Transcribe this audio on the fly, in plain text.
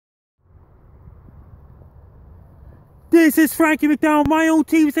This is Frankie McDowell, my own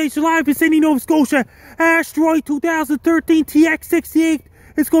TV station live in Sydney, Nova Scotia. Asteroid 2013TX68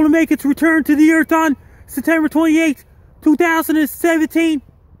 is going to make its return to the Earth on September 28, 2017.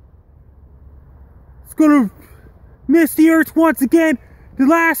 It's going to miss the Earth once again. The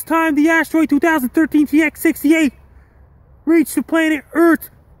last time the Asteroid 2013TX68 reached the planet Earth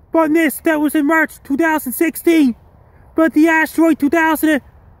but missed, that was in March 2016. But the Asteroid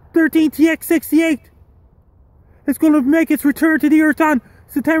 2013TX68 is going to make its return to the Earth on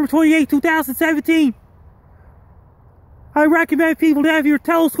September 28, 2017. I recommend people to have your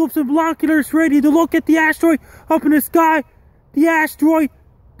telescopes and binoculars ready to look at the asteroid up in the sky. The Asteroid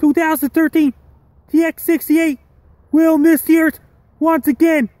 2013TX68 will miss the Earth once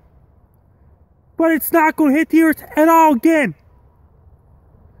again. But it's not going to hit the Earth at all again.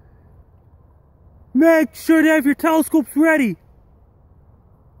 Make sure to have your telescopes ready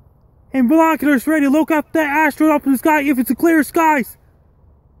and binoculars ready to look up that asteroid up in the sky if it's a clear skies.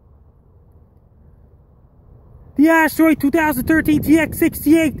 The Asteroid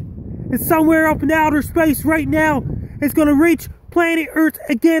 2013TX68 is somewhere up in outer space right now. It's going to reach planet Earth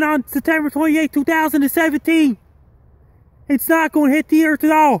again on September 28, 2017. It's not going to hit the Earth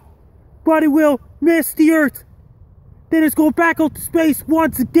at all, but it will miss the Earth. Then it's going back out to space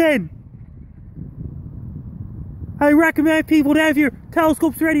once again. I recommend people to have your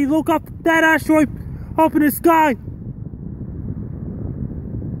telescopes ready to look up that asteroid up in the sky.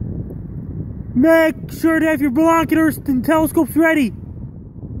 Make sure to have your binoculars and telescopes ready.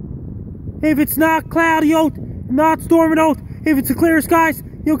 If it's not cloudy out, not storming out, if it's a clear skies,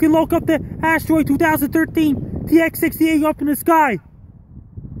 you can look up the Asteroid 2013TX68 up in the sky.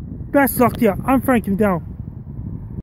 Best luck to you. I'm Frankie McDowell.